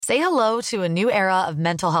Say hello to a new era of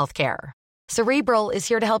mental health care. Cerebral is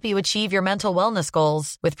here to help you achieve your mental wellness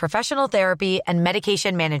goals with professional therapy and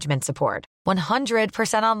medication management support.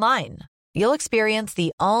 100% online. You'll experience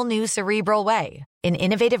the all-new Cerebral Way, an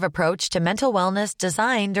innovative approach to mental wellness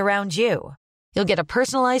designed around you. You'll get a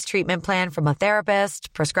personalized treatment plan from a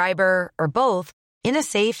therapist, prescriber, or both in a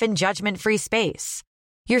safe and judgment-free space.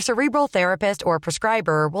 Your Cerebral therapist or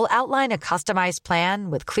prescriber will outline a customized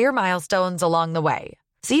plan with clear milestones along the way,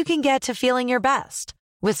 so you can get to feeling your best.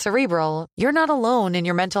 With Cerebral, you're not alone in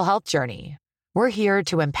your mental health journey. We're here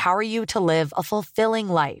to empower you to live a fulfilling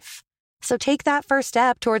life. So take that first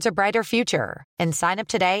step towards a brighter future and sign up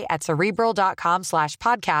today at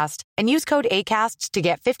Cerebral.com/podcast and use code ACAST to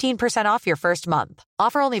get 15% off your first month.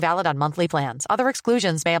 Offer only valid on monthly plans. Other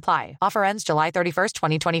exclusions may apply. Offer ends July 31st,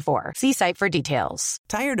 2024. See site for details.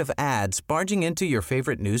 Tired of ads barging into your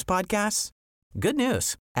favorite news podcasts? Good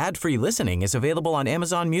news. Ad-free listening is available on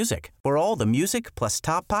Amazon Music for all the music plus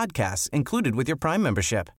top podcasts included with your Prime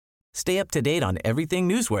membership. Stay up to date on everything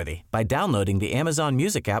newsworthy by downloading the Amazon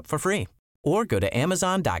Music app for free or go to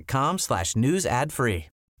amazon.com/news ad free.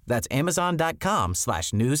 That's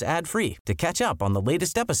amazon.com/news ad free to catch up on the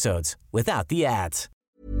latest episodes without the ads.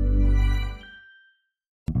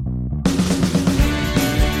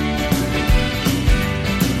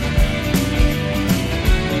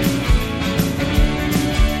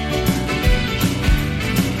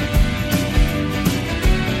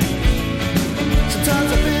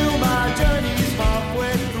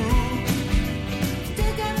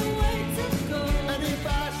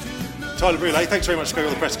 Tyler Brule, thanks very much for going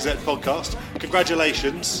on the Press Gazette podcast.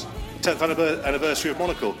 Congratulations, 10th anniversary of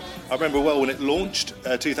Monocle. I remember well when it launched,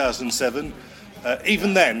 2007.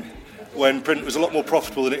 Even then, when print was a lot more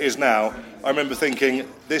profitable than it is now, I remember thinking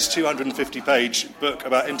this 250-page book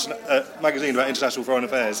about magazine about international foreign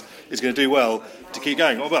affairs is going to do well to keep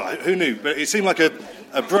going. Well, who knew? But it seemed like a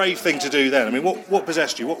brave thing to do then. I mean, what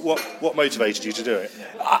possessed you? What motivated you to do it?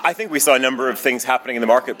 I think we saw a number of things happening in the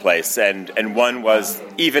marketplace, and one was,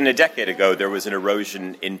 even a decade ago, there was an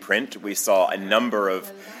erosion in print. We saw a number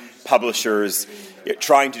of publishers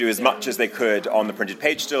trying to do as much as they could on the printed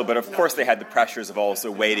page still, but of course they had the pressures of also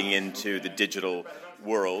wading into the digital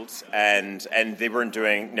world, and they weren't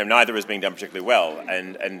doing, neither was being done particularly well,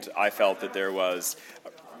 and I felt that there was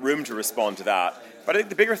room to respond to that. But I think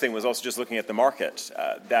the bigger thing was also just looking at the market,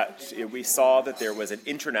 that we saw that there was an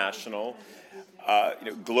international,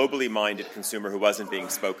 globally minded consumer who wasn't being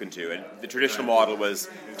spoken to. And the traditional model was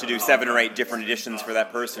to do 7 or 8 different editions for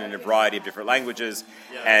that person in a variety of different languages.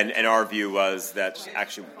 And our view was that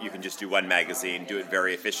actually you can just do one magazine, do it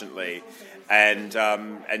very efficiently, and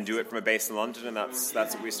do it from a base in London. And that's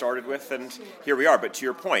what we started with. And here we are. But to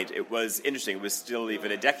your point, it was interesting. It was still,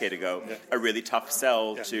 even a decade ago, a really tough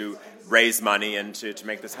sell to raise money and to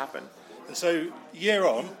make this happen. And so, year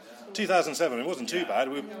on, 2007, it wasn't too bad.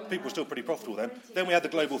 People were still pretty profitable then. Then we had the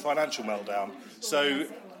global financial meltdown. So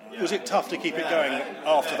was it tough to keep it going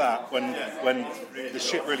after that when the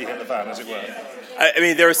shit really hit the fan, as it were? I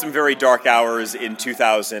mean, there were some very dark hours in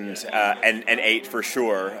 2008 for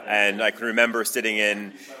sure. And I can remember sitting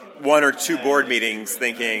in 1 or 2 board meetings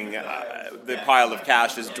thinking the pile of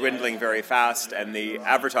cash is dwindling very fast and the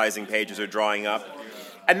advertising pages are drying up.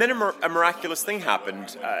 And then a miraculous thing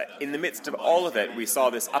happened. In the midst of all of it, we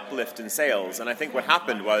saw this uplift in sales. And I think what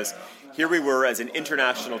happened was, here we were as an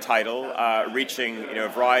international title, reaching a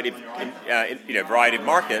variety of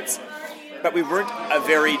markets, but we weren't a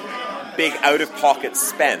very big out-of-pocket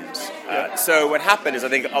spend. So what happened is, I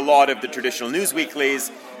think a lot of the traditional news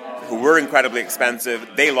weeklies, who were incredibly expensive,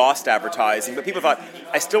 they lost advertising. But people thought,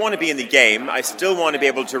 I still want to be in the game. I still want to be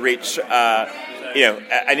able to reach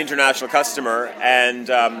an international customer, and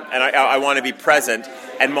I want to be present.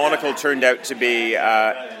 And Monocle turned out to be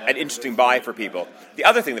an interesting buy for people. The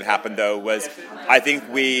other thing that happened, though, was I think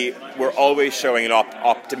we were always showing an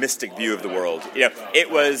optimistic view of the world.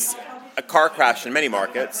 It was a car crash in many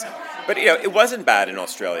markets, but it wasn't bad in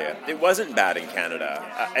Australia. It wasn't bad in Canada,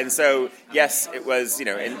 and so yes, it was.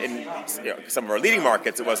 In some of our leading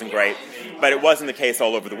markets, it wasn't great, but it wasn't the case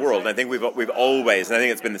all over the world. And I think we've always, and I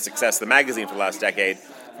think it's been the success of the magazine for the last decade,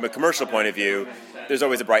 from a commercial point of view. There's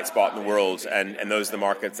always a bright spot in the world, and those are the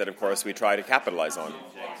markets that, of course, we try to capitalize on.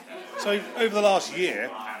 So over the last year,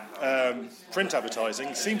 print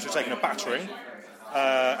advertising seems to have taken a battering.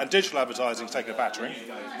 And digital advertising is taking a battering.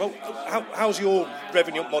 Well, how's your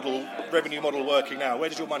revenue model working now? Where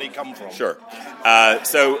does your money come from? Sure.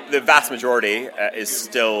 So the vast majority is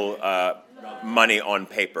still money on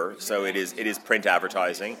paper. So it is print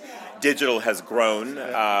advertising. Digital has grown.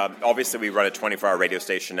 Obviously, we run a 24-hour radio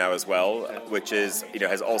station now as well, which is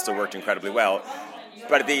has also worked incredibly well.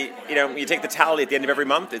 But you take the tally at the end of every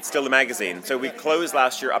month, it's still a magazine. So we closed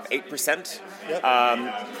last year up 8%,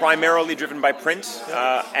 primarily driven by print,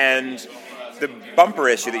 and the bumper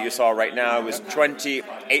issue that you saw right now was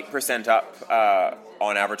 28% up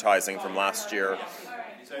on advertising from last year,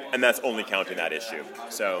 and that's only counting that issue.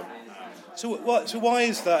 So why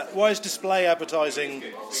is that? Why is display advertising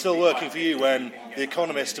still working for you when The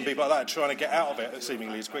Economist and people like that are trying to get out of it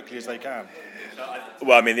seemingly as quickly as they can?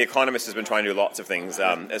 Well, I mean, The Economist has been trying to do lots of things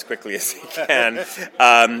as quickly as they can,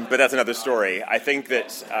 but that's another story. I think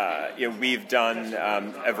that we've done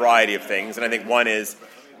a variety of things, and I think one is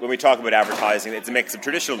when we talk about advertising, it's a mix of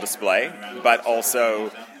traditional display, but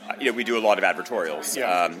also we do a lot of advertorials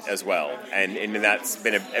as well, and that's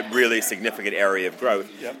been a really significant area of growth.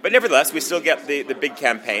 Yeah. But nevertheless, we still get the big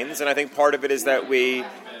campaigns, and I think part of it is that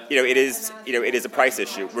it is a price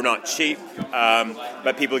issue. We're not cheap,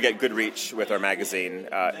 but people get good reach with our magazine.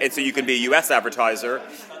 And so you can be a U.S. advertiser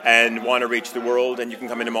and want to reach the world, and you can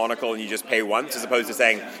come into Monocle and you just pay once, as opposed to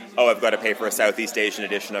saying, oh, I've got to pay for a Southeast Asian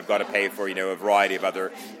edition, I've got to pay for a variety of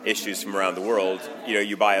other issues from around the world.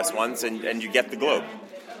 You buy us once and you get the globe.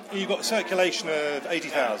 You've got a circulation of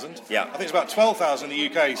 80,000. Yeah. I think it's about 12,000 in the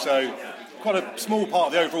UK, so quite a small part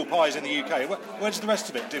of the overall pie is in the UK. Where does the rest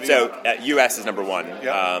of it divvy up? So US is number one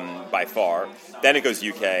by far. Then it goes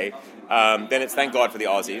UK. Then it's thank God for the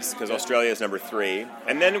Aussies, because Australia is number 3.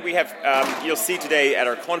 And then we have, you'll see today at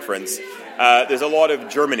our conference, there's a lot of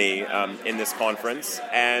Germany in this conference,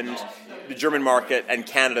 and the German market and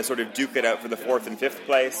Canada sort of duke it out for the 4th and 5th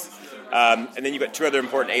place. And then you've got 2 other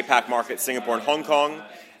important APAC markets, Singapore and Hong Kong.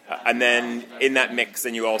 And then in that mix,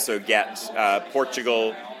 then you also get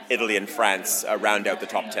Portugal, Italy, and France round out the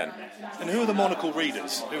top 10. And who are the Monocle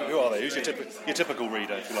readers? Who are they? Who's your typical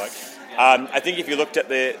reader, if you like? I think if you looked at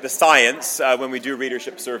the science, when we do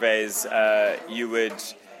readership surveys, you would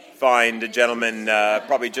find a gentleman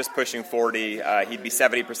probably just pushing 40. He'd be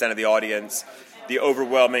 70% of the audience. The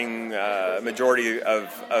overwhelming majority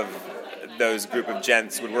of those group of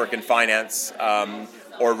gents would work in finance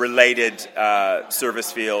or related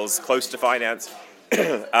service fields close to finance.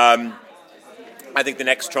 I think the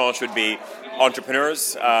next tranche would be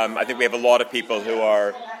entrepreneurs. I think we have a lot of people who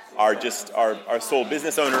are sole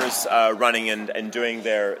business owners running and doing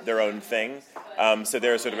their own thing. So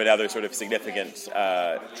they're sort of another sort of significant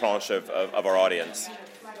tranche of our audience.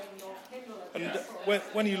 And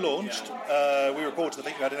when you launched, we reported, I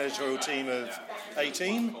think you had an editorial team of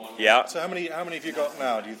 18. Yeah. So how many have you got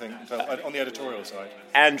now, do you think, on the editorial side?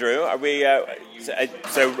 Andrew, are we?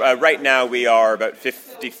 Right now we are about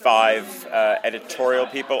 55 editorial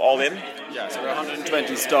people all in. Yeah, so we're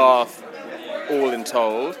 120 staff all in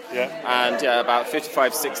told. Yeah. And about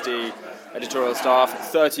 55, 60 editorial staff,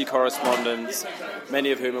 30 correspondents,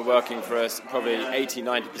 many of whom are working for us probably 80,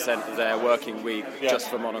 90% of their working week just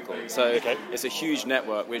for Monocle. So It's a huge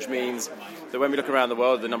network, which means that when we look around the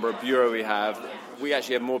world, the number of bureaux we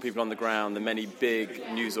actually have more people on the ground than many big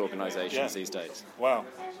news organisations these days. Wow.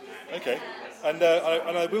 Okay. And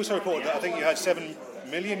I also reported that I think you had €7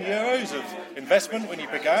 million of investment when you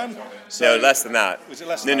began. So no, less than that. Was it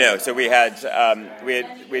less than that? No. So we had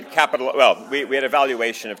capital. Well, we had a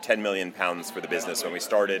valuation of £10 million for the business when we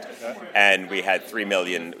started, and we had $3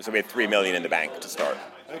 million. So we had $3 million in the bank to start.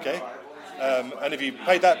 Okay. And have you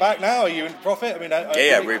paid that back now? Are you in profit? I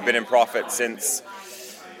mean, we've been in profit since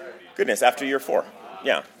after year 4.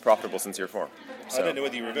 Yeah, profitable since year 4. So. I don't know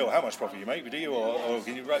whether you reveal how much profit you make, do you, or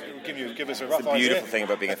can you give us a rough idea? It's a beautiful thing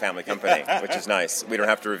about being a family company, which is nice. We don't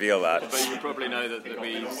have to reveal that. But you probably know that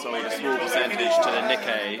we sold a small percentage to the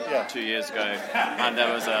Nikkei 2 years ago, and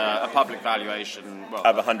there was a public valuation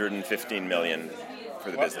of $115 million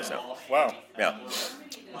for the business now. Wow. Yeah.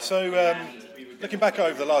 So, looking back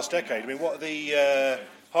over the last decade, I mean, what are the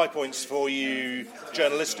high points for you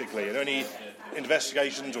journalistically? Are there any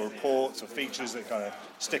investigations or reports or features that kind of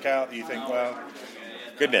stick out that you think, well...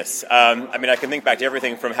 Goodness. I mean, I can think back to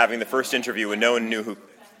everything from having the first interview when no one knew who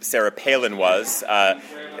Sarah Palin was.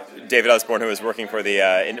 David Osborne, who was working for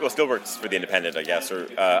still works for The Independent, I guess, or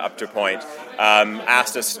up to a point,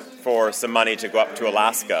 asked us for some money to go up to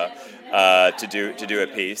Alaska to do a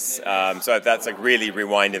piece. So that's like really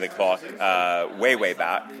rewinding the clock way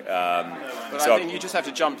back. But I think you just have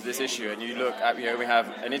to jump to this issue, and you look at, we have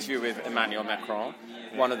an interview with Emmanuel Macron,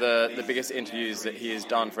 one of the biggest interviews that he has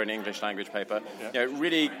done for an English language paper.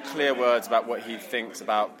 Really clear words about what he thinks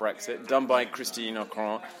about Brexit, done by Christine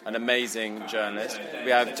Ocran, an amazing journalist.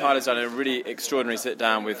 We have Tyler's done a really extraordinary sit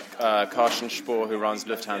down with Carsten Spohr, who runs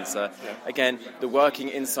Lufthansa. Again, the working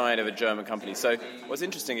inside of a German company. So what's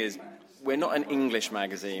interesting is we're not an English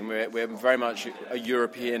magazine. We're very much a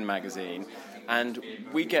European magazine, and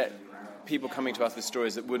we get people coming to us with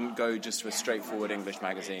stories that wouldn't go just to a straightforward English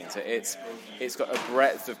magazine. So it's got a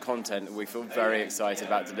breadth of content that we feel very excited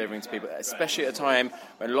about delivering to people, especially at a time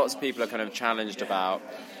when lots of people are kind of challenged about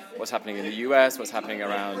what's happening in the US, what's happening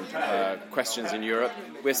around questions in Europe.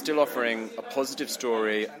 We're still offering a positive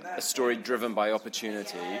story, a story driven by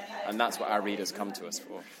opportunity, and that's what our readers come to us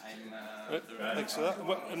for. Thanks for that.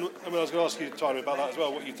 And I was going to ask you, Tyler, about that as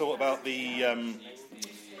well, what you thought about the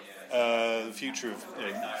future of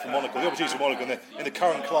for Monocle, the opportunities for Monocle in the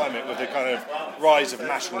current climate with the kind of rise of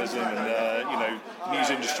nationalism and news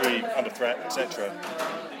industry under threat, etc.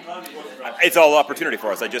 It's all opportunity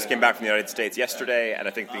for us. I just came back from the United States yesterday, and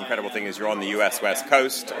I think the incredible thing is you're on the U.S. West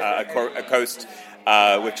Coast, a coast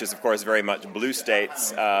which is, of course, very much blue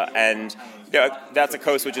states, and that's a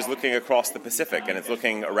coast which is looking across the Pacific, and it's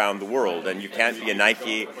looking around the world, and you can't be a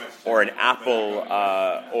Nike or an Apple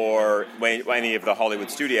or any of the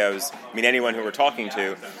Hollywood studios. I mean, anyone who we're talking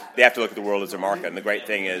to, they have to look at the world as a market, and the great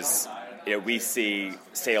thing is we see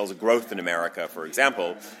sales growth in America, for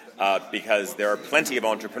example, because there are plenty of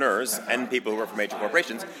entrepreneurs and people who work for major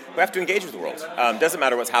corporations who have to engage with the world. Doesn't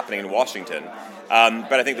matter what's happening in Washington.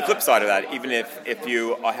 But I think the flip side of that, even if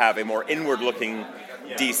you have a more inward-looking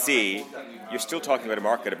DC, you're still talking about a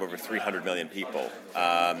market of over 300 million people.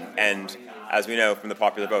 And as we know from the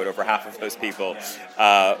popular vote, over half of those people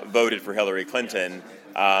voted for Hillary Clinton.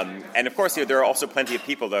 And of course, there are also plenty of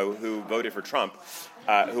people, though, who voted for Trump,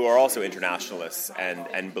 who are also internationalists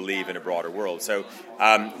and believe in a broader world. So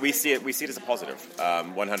we see it as a positive,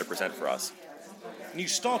 100% for us. And you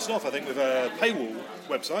started off, I think, with a paywall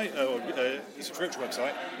website, or a subscription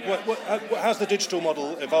website. How's the digital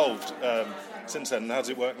model evolved since then, and how does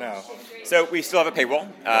it work now? So we still have a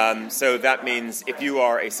paywall. So that means if you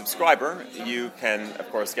are a subscriber, you can, of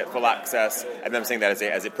course, get full access. And I'm saying that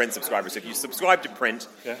as a print subscriber. So if you subscribe to print,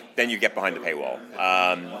 then you get behind the paywall.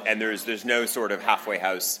 And there's no sort of halfway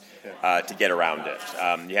house to get around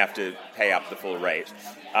it. You have to pay up the full rate.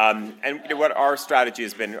 And what our strategy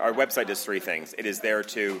has been, our website does three things. It is there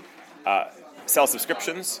to sell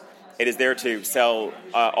subscriptions. It is there to sell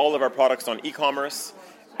all of our products on e-commerce.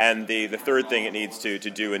 And the third thing it needs to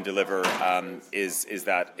do and deliver is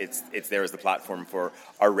that it's there as the platform for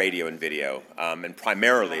our radio and video. And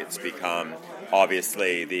primarily it's become,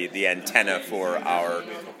 obviously, the antenna for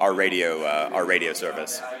our radio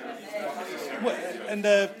service. Well, and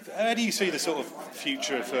how do you see the sort of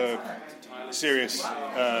future for serious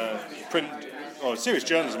print or serious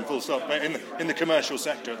journalism, full stop, in the commercial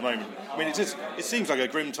sector at the moment? I mean, it seems like a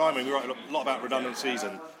grim time. I mean, we write a lot about redundancies,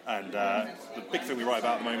 and the big thing we write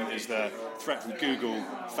about at the moment is the threat from Google,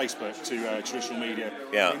 Facebook to traditional media.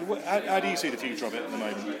 Yeah. I mean, how do you see the future of it at the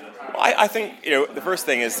moment? Well, I think the first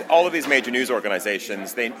thing is all of these major news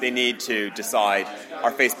organizations, they need to decide,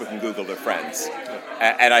 are Facebook and Google their friends?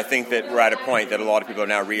 And I think that we're at a point that a lot of people are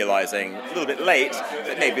now realizing, a little bit late,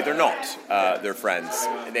 that maybe they're not their friends.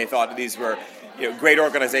 They thought these were great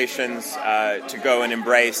organizations to go and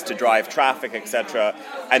embrace, to drive traffic, etc.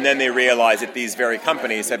 And then they realize that these very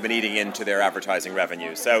companies have been eating into their advertising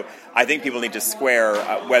revenue. So I think people need to square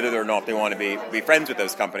whether or not they want to be friends with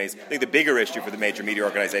those companies. I think the bigger issue for the major media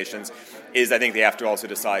organizations is I think they have to also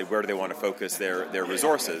decide where do they want to focus their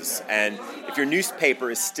resources. And if your newspaper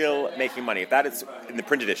is still making money, if that is in the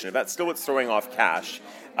print edition, if that's still what's throwing off cash,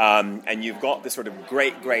 and you've got this sort of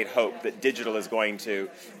great hope that digital is going to,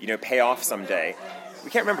 pay off someday. We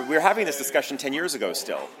can't remember. We were having this discussion 10 years ago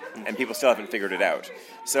still, and people still haven't figured it out.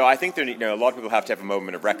 So I think a lot of people have to have a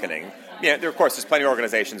moment of reckoning. Of course, there's plenty of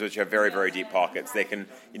organizations which have very, very deep pockets. They can,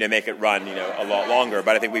 make it run, a lot longer.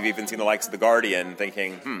 But I think we've even seen the likes of The Guardian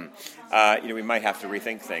thinking, we might have to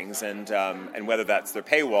rethink things, and whether that's their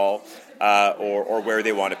paywall or where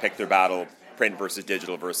they want to pick their battle, print versus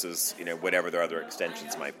digital versus whatever their other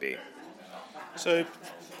extensions might be. So,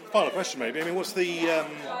 final question maybe. I mean, what's the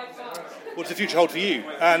future hold for you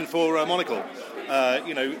and for Monocle?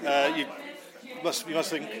 You must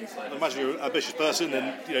think. I imagine you're an ambitious person,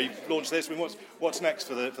 and you've launched this. I mean, what's next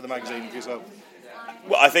for the magazine for yourself?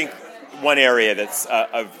 Well, I think one area that's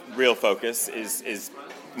of real focus is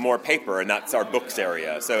more paper, and that's our books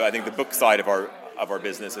area. So I think the book side of our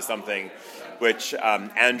business is something which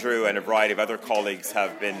Andrew and a variety of other colleagues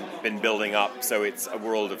have been building up. So it's a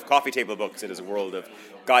world of coffee table books. It is a world of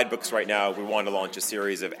guidebooks right now. We want to launch a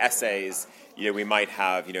series of essays. We might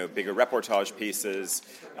have bigger reportage pieces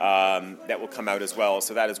that will come out as well.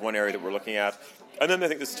 So that is one area that we're looking at. And then I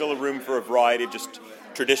think there's still a room for a variety of just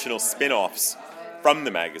traditional spin-offs from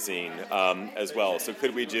the magazine as well. So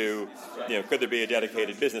could we do, could there be a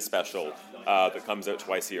dedicated business special that comes out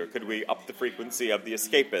twice a year? Could we up the frequency of The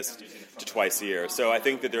Escapist to twice a year? So I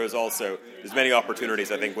think that there's many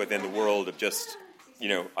opportunities, I think, within the world of just,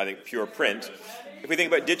 I think pure print. If we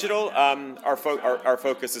think about digital, our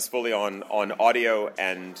focus is fully on audio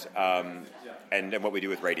and what we do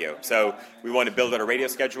with radio. So we want to build out a radio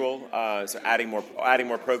schedule, so adding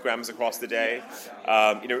more programs across the day.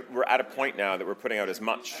 We're at a point now that we're putting out as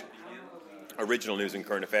much original news and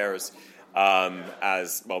current affairs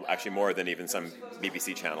as, well, actually more than even some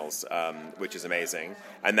BBC channels, which is amazing.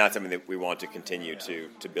 And that's something that we want to continue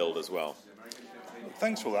to build as well.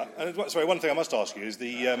 Thanks for that. And sorry, one thing I must ask you is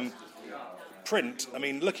the print. I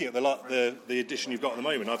mean, looking at the edition you've got at the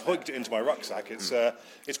moment, I've hooked it into my rucksack. It's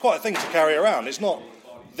quite a thing to carry around. It's not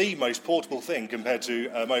the most portable thing compared to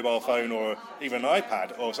a mobile phone or even an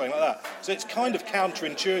iPad or something like that. So it's kind of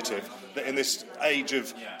counterintuitive that in this age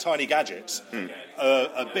of tiny gadgets,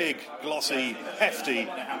 a big, glossy, hefty,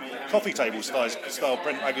 coffee table style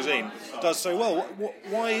print magazine does so well.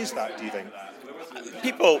 Why is that, do you think?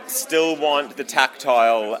 People still want the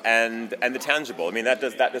tactile and the tangible. I mean, that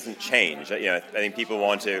doesn't change. I think people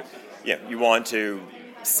want to, you want to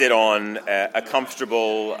sit on a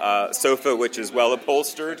comfortable sofa which is well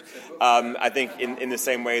upholstered. I think in the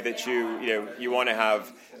same way that you want to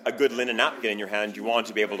have a good linen napkin in your hand, you want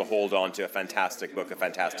to be able to hold on to a fantastic book, a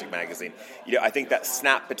fantastic magazine. I think that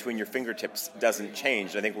snap between your fingertips doesn't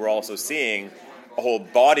change. I think we're also seeing a whole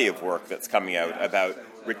body of work that's coming out about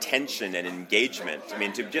retention and engagement. I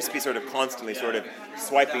mean, to just be sort of constantly sort of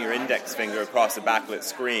swiping your index finger across a backlit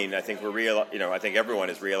screen, I think I think everyone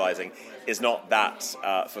is realizing is not that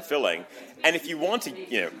fulfilling. And if you want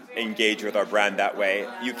to, engage with our brand that way,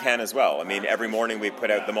 you can as well. I mean, every morning we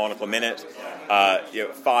put out the Monocle Minute,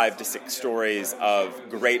 5 to 6 stories of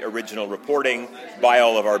great original reporting by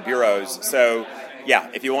all of our bureaus. So,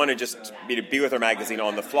 yeah, if you want to just be with our magazine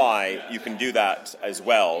on the fly, you can do that as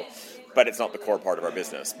well. But it's not the core part of our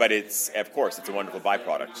business. But of course, it's a wonderful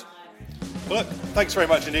byproduct. Well, look, thanks very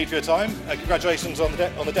much indeed for your time. Congratulations on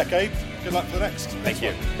the decade. Good luck for the next. Thank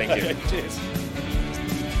you. Cheers.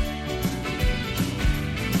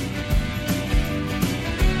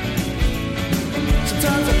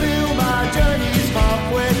 Sometimes I feel my journey's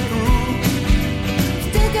halfway through.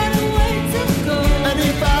 Still got a way to go. And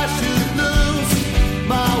if I should lose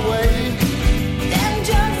my way, then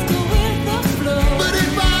just go with the flow. But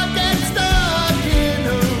if I get stuck in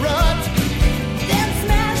a rut, then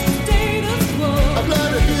smash the status quo. I've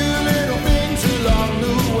learned a few little things along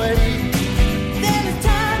the way. Then it's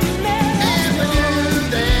time to let it go.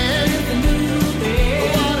 If I knew then,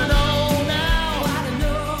 I wanna know now.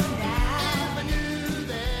 If I knew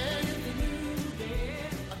then,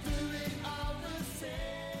 I'd do it all the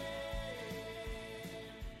same.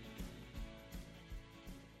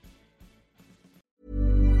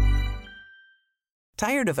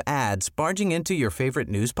 Tired of ads barging into your favorite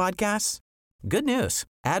news podcasts? Good news.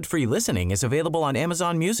 Ad-free listening is available on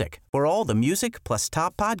Amazon Music for all the music plus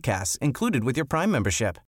top podcasts included with your Prime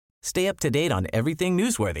membership. Stay up to date on everything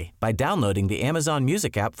newsworthy by downloading the Amazon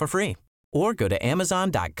Music app for free or go to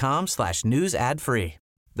amazon.com/news ad free.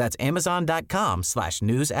 That's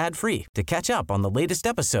amazon.com/news ad free to catch up on the latest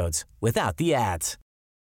episodes without the ads.